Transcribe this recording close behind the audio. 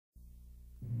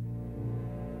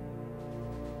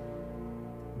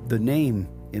The name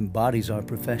embodies our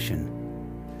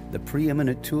profession. The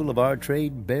preeminent tool of our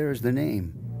trade bears the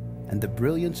name, and the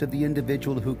brilliance of the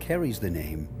individual who carries the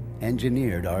name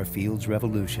engineered our field's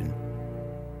revolution.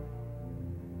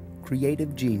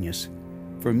 Creative genius,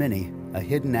 for many, a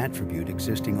hidden attribute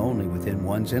existing only within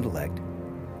one's intellect,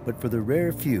 but for the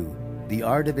rare few, the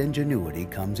art of ingenuity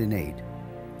comes innate.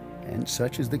 And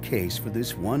such is the case for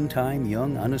this one-time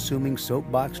young, unassuming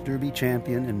soapbox derby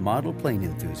champion and model plane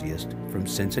enthusiast from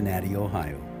Cincinnati,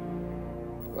 Ohio.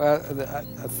 Well,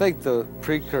 I think the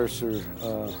precursor,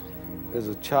 as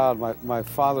a child, my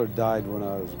father died when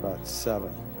I was about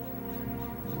 7.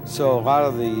 So a lot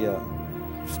of the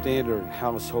standard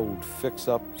household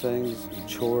fix-up things and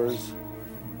chores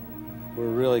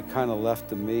were really kind of left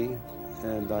to me,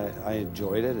 and I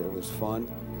enjoyed it. It was fun.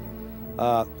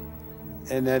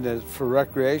 And then for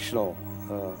recreational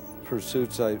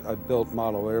pursuits, I built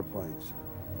model airplanes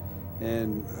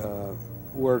and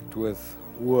worked with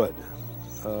wood,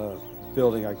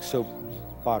 building like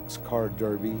soapbox car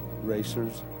derby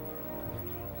racers.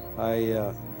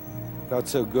 I got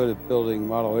so good at building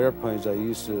model airplanes, I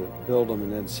used to build them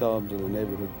and then sell them to the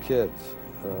neighborhood kids,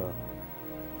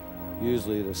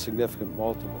 usually at a significant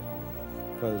multiple,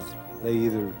 because they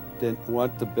either didn't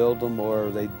want to build them or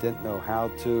they didn't know how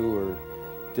to or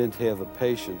didn't have the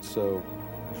patience. So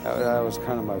that was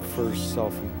kind of my first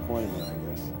self-employment,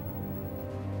 I guess.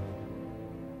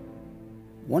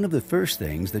 One of the first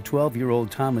things the 12-year-old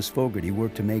Thomas Fogarty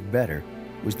worked to make better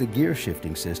was the gear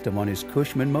shifting system on his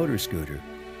Cushman motor scooter.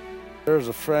 There was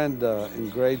a friend in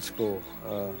grade school,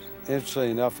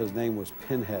 interestingly enough, his name was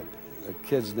Pinhead. The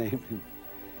kid's named him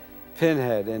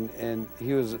Pinhead, and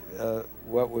he was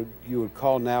what you would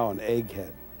call now an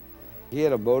egghead. He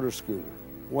had a motor scooter.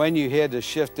 When you had to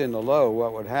shift into low,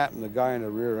 what would happen, the guy in the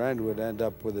rear end would end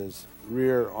up with his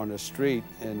rear on the street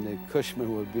and the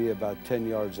Cushman would be about 10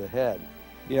 yards ahead.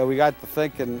 You know, we got to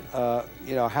thinking,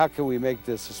 you know, how can we make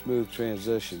this a smooth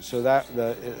transition? So that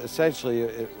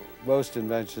essentially, most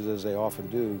inventions, as they often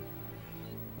do,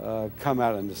 come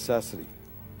out of necessity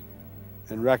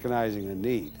and recognizing a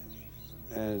need.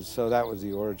 And so that was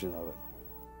the origin of it.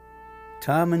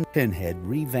 Tom and Pinhead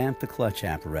revamped the clutch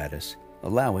apparatus,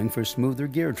 allowing for smoother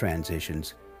gear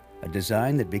transitions, a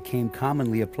design that became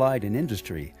commonly applied in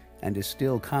industry and is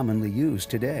still commonly used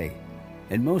today.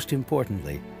 And most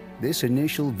importantly, this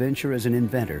initial venture as an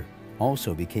inventor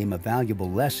also became a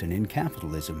valuable lesson in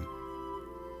capitalism.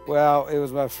 Well, it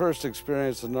was my first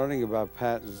experience in learning about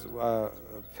patents.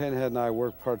 Pinhead and I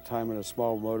worked part-time in a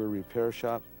small motor repair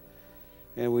shop,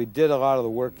 and we did a lot of the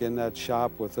work in that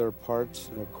shop with their parts,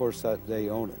 and of course that they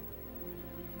own it.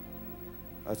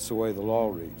 That's the way the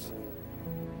law reads.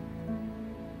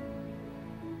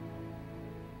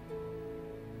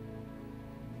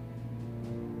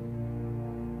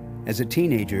 As a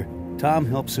teenager, Tom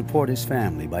helped support his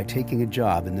family by taking a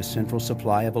job in the central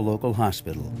supply of a local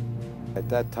hospital. At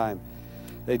that time,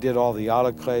 they did all the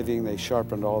autoclaving, they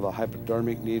sharpened all the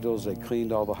hypodermic needles, they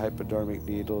cleaned all the hypodermic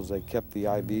needles, they kept the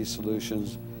IV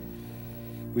solutions,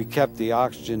 we kept the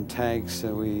oxygen tanks,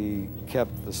 and we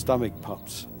kept the stomach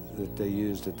pumps that they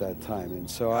used at that time. And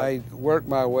so I worked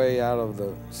my way out of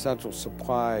the central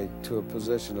supply to a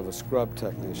position of a scrub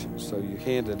technician. So you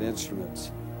handed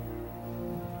instruments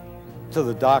to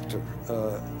the doctor,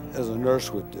 as a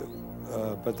nurse would do,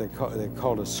 but they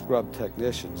called us scrub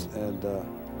technicians. And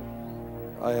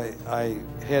I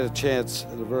had a chance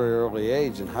at a very early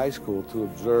age in high school to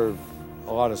observe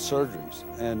a lot of surgeries.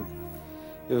 And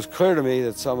it was clear to me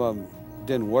that some of them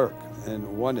didn't work.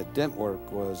 And one that didn't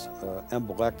work was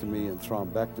embolectomy and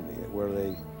thrombectomy, where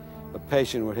a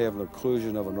patient would have an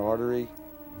occlusion of an artery,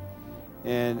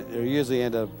 and there usually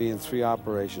ended up being 3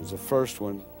 operations. The first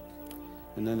one,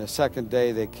 and then the second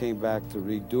day they came back to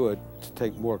redo it to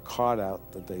take more clot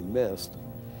out that they missed.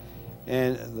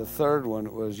 And the third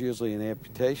one was usually an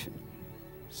amputation.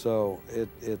 So it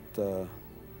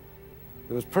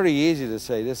was pretty easy to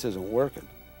say this isn't working,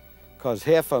 because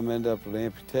half of them end up with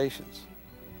amputations,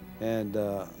 and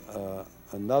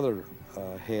another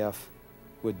half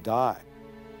would die.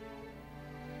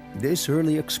 This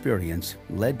early experience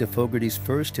led to Fogarty's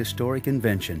first historic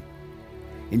invention.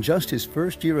 In just his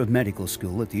first year of medical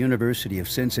school at the University of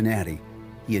Cincinnati,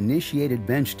 he initiated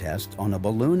bench tests on a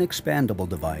balloon expandable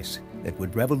device that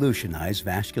would revolutionize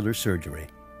vascular surgery.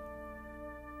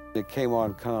 It came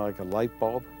on kind of like a light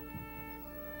bulb.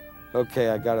 Okay,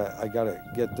 I gotta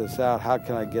get this out. How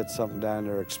can I get something down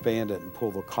there, expand it, and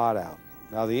pull the clot out?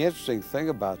 Now, the interesting thing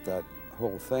about that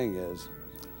whole thing is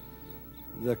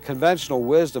the conventional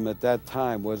wisdom at that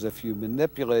time was if you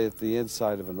manipulated the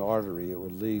inside of an artery, it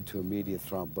would lead to immediate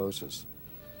thrombosis.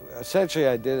 Essentially,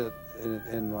 I did it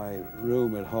in my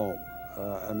room at home.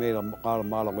 I made a lot of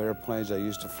model airplanes. I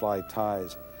used to fly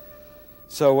ties.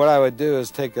 So what I would do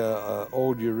is take a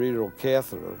old ureteral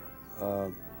catheter,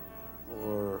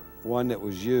 or one that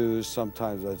was used.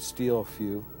 Sometimes I'd steal a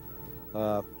few.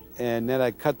 And then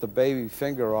I cut the baby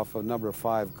finger off a number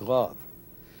 5 glove.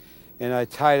 And I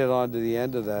tied it onto the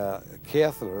end of the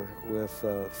catheter with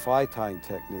fly tying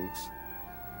techniques.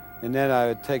 And then I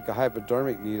would take a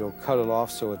hypodermic needle, cut it off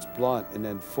so it's blunt, and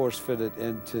then force fit it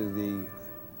into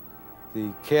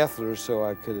the catheter so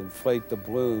I could inflate the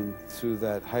balloon through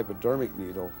that hypodermic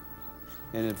needle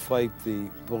and inflate the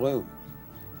balloon.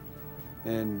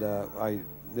 And I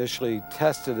initially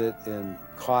tested it in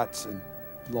cots and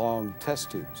long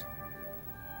test tubes.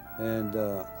 And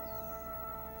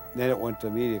then it went to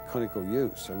immediate clinical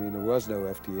use. I mean, there was no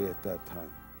FDA at that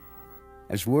time.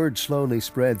 As word slowly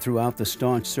spread throughout the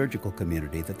staunch surgical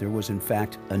community that there was in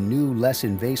fact a new, less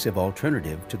invasive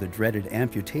alternative to the dreaded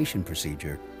amputation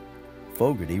procedure,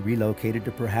 Fogarty relocated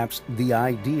to perhaps the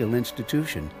ideal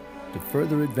institution to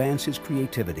further advance his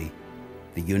creativity,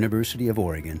 the University of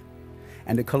Oregon,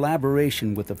 and a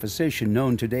collaboration with a physician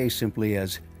known today simply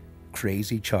as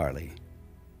Crazy Charlie.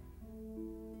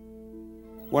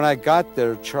 When I got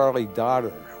there, Charlie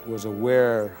Dotter was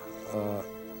aware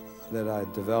that I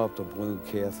developed a balloon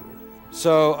catheter.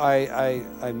 So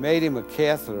I made him a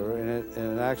catheter, and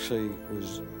it actually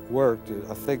worked.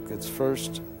 I think its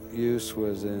first use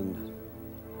was in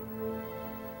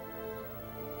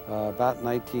about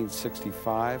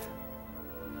 1965.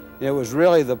 And it was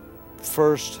really the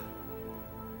first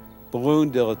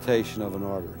balloon dilatation of an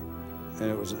artery, and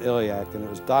it was an iliac, and it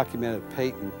was documented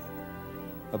patent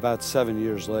about 7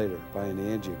 years later by an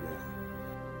angiogram.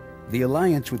 The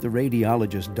alliance with the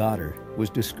radiologist Dotter was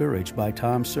discouraged by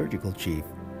Tom's surgical chief,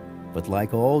 but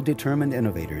like all determined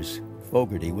innovators,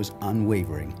 Fogarty was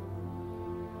unwavering.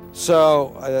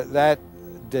 So that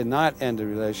did not end the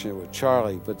relationship with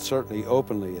Charlie, but certainly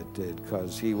openly it did,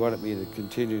 because he wanted me to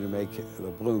continue to make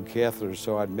the balloon catheters,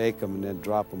 so I'd make them and then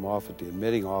drop them off at the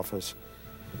admitting office,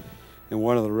 and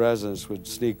one of the residents would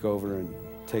sneak over and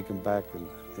take them back and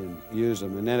use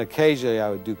them. And then occasionally I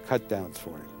would do cut downs for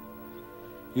him,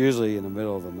 usually in the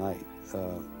middle of the night.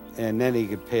 And then he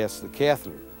could pass the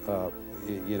catheter,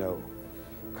 you know,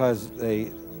 because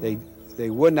they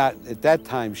would not, at that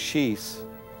time, sheaths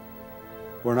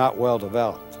were not well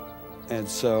developed. And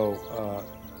so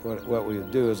what we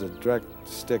would do is a direct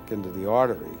stick into the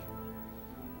artery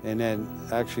and then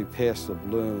actually pass the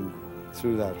balloon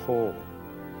through that hole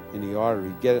in the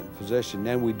artery, get it in position.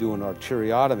 Then we do an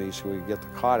arteriotomy so we could get the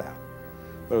clot out.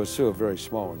 But it was through a very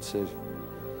small incision.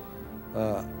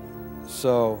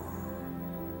 So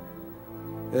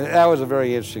that was a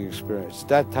very interesting experience. At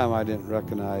that time I didn't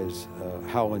recognize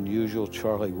how unusual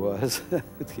Charlie was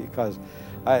because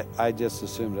I just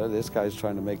assumed that this guy's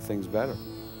trying to make things better,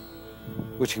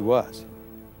 which he was.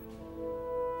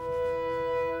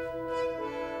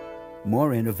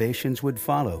 More innovations would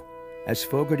follow as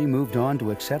Fogarty moved on to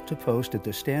accept a post at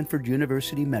the Stanford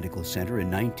University Medical Center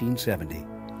in 1970,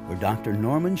 where Dr.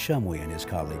 Norman Shumway and his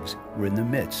colleagues were in the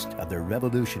midst of their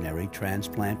revolutionary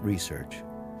transplant research.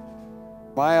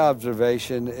 My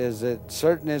observation is that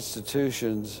certain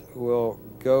institutions will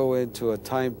go into a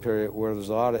time period where there's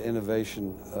a lot of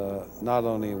innovation, not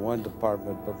only in one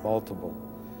department, but multiple.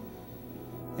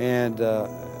 And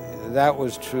that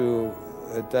was true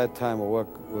at that time of what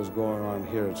was going on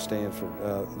here at Stanford.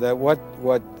 That what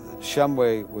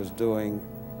Shumway was doing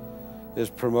is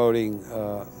promoting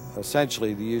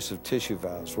essentially the use of tissue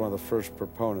valves, one of the first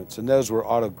proponents, and those were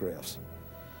autografts.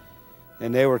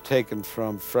 And they were taken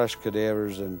from fresh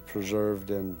cadavers and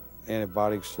preserved in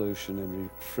antibiotic solution and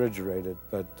refrigerated,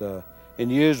 but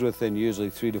and used within usually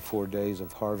 3 to 4 days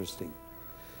of harvesting.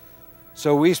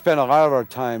 So we spent a lot of our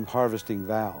time harvesting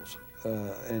valves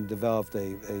and developed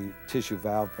a tissue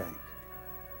valve bank,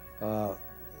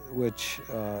 which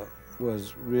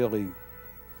was really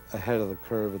ahead of the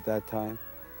curve at that time.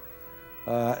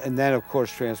 And then, of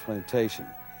course, transplantation.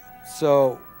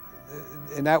 So,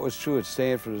 and that was true at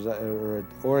Stanford or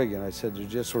at Oregon. I said there's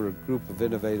just sort of a group of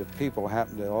innovative people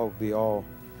happen to be all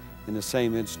in the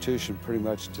same institution pretty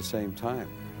much at the same time.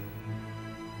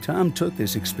 Tom took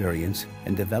this experience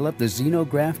and developed the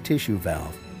xenograft tissue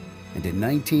valve. And in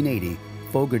 1980,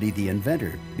 Fogarty the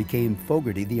inventor became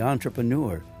Fogarty the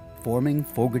entrepreneur, forming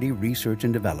Fogarty Research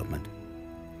and Development.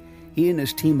 He and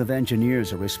his team of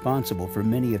engineers are responsible for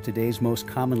many of today's most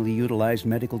commonly utilized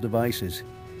medical devices,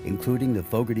 including the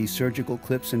Fogarty surgical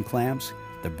clips and clamps,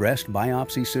 the breast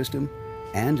biopsy system,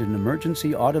 and an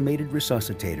emergency automated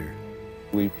resuscitator.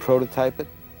 We prototype it,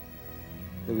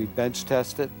 then we bench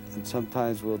test it, and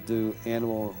sometimes we'll do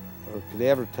animal or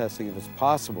cadaver testing if it's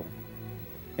possible.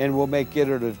 And we'll make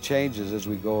iterative changes as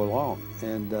we go along.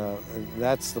 And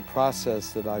that's the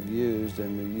process that I've used,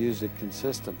 and we use it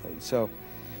consistently. So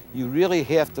you really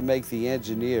have to make the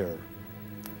engineer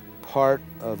part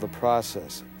of the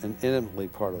process, and intimately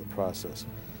part of the process.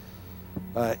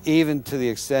 Even to the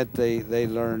extent they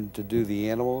learn to do the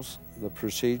animals, the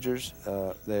procedures.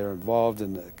 They are involved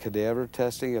in the cadaver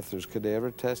testing, if there's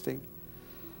cadaver testing.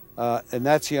 And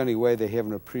that's the only way they have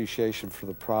an appreciation for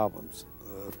the problems.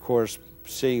 Of course,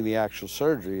 seeing the actual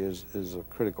surgery is a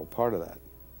critical part of that,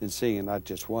 and seeing it not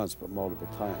just once, but multiple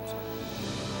times.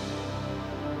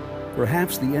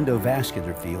 Perhaps the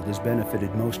endovascular field has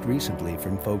benefited most recently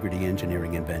from Fogarty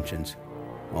engineering inventions,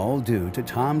 all due to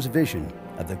Tom's vision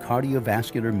of the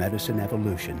cardiovascular medicine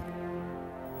evolution.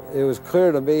 It was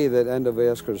clear to me that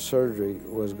endovascular surgery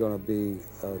was going to be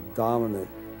a dominant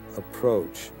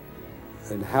approach,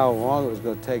 and how long it was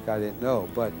going to take, I didn't know.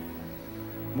 But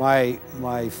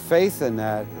my faith in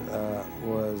that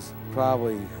was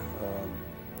probably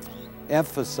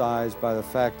emphasized by the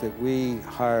fact that we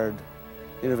hired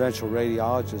interventional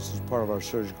radiologists as part of our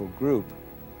surgical group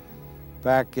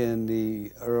back in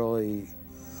the early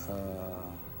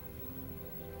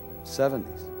 70s.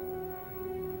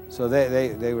 So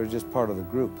they were just part of the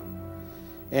group.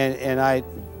 And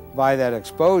by that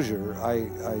exposure,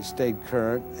 I stayed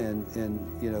current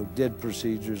and you know, did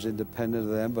procedures independent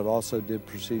of them, but also did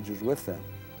procedures with them.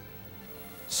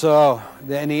 So,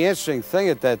 and the interesting thing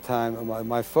at that time,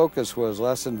 my focus was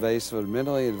less invasive and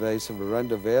minimally invasive or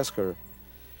endovascular.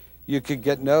 You could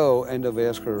get no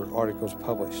endovascular articles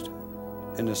published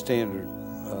in the standard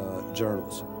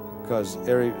journals, because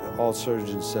all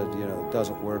surgeons said, you know, it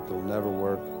doesn't work, it'll never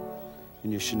work,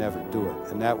 and you should never do it.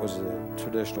 And that was the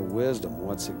traditional wisdom,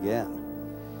 once again,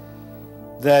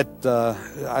 that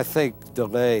I think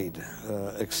delayed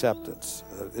acceptance.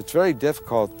 It's very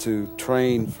difficult to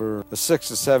train for a 6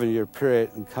 to 7 year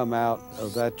period and come out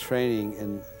of that training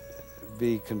and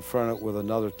be confronted with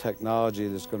another technology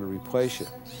that's going to replace you.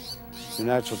 Your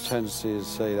natural tendency is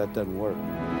to say that doesn't work.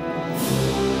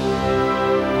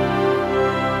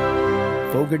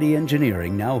 Fogarty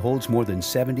Engineering now holds more than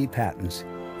 70 patents,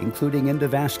 including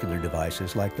endovascular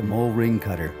devices like the mole ring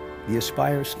cutter, the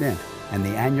Aspire stent, and the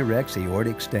Anurex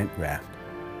aortic stent graft.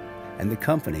 And the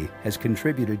company has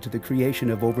contributed to the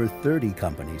creation of over 30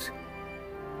 companies.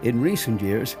 In recent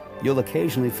years, you'll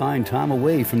occasionally find Tom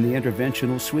away from the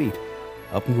interventional suite,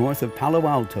 up north of Palo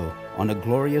Alto on a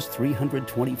glorious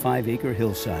 325-acre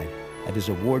hillside at his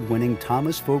award-winning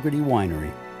Thomas Fogarty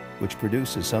Winery, which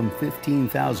produces some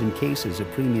 15,000 cases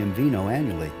of premium vino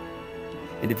annually.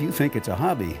 And if you think it's a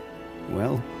hobby,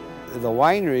 well... The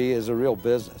winery is a real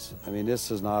business. I mean, this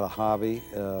is not a hobby,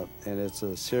 and it's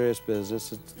a serious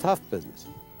business. It's a tough business.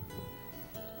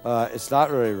 It's not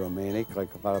very romantic, like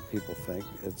a lot of people think.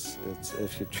 It's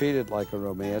if you treat it like a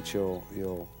romance,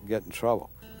 you'll get in trouble.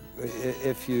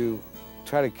 If you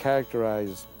try to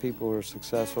characterize people who are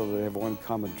successful, they have one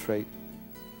common trait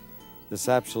that's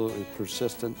absolutely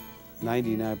persistent.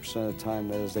 99% of the time,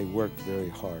 that is, they work very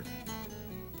hard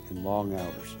in long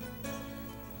hours.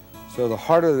 So the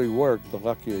harder they work, the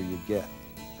luckier you get,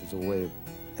 is the way it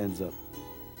ends up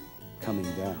coming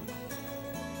down.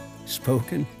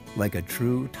 Spoken like a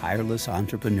true tireless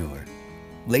entrepreneur.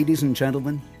 Ladies and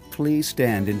gentlemen, please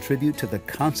stand in tribute to the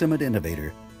consummate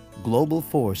innovator, global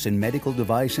force in medical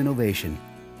device innovation,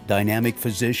 dynamic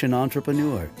physician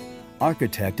entrepreneur,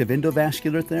 architect of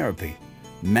endovascular therapy,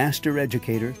 master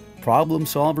educator, problem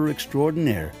solver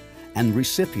extraordinaire, and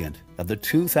recipient of the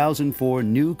 2004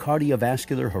 New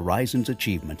Cardiovascular Horizons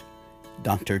Achievement,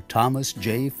 Dr. Thomas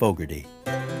J. Fogarty.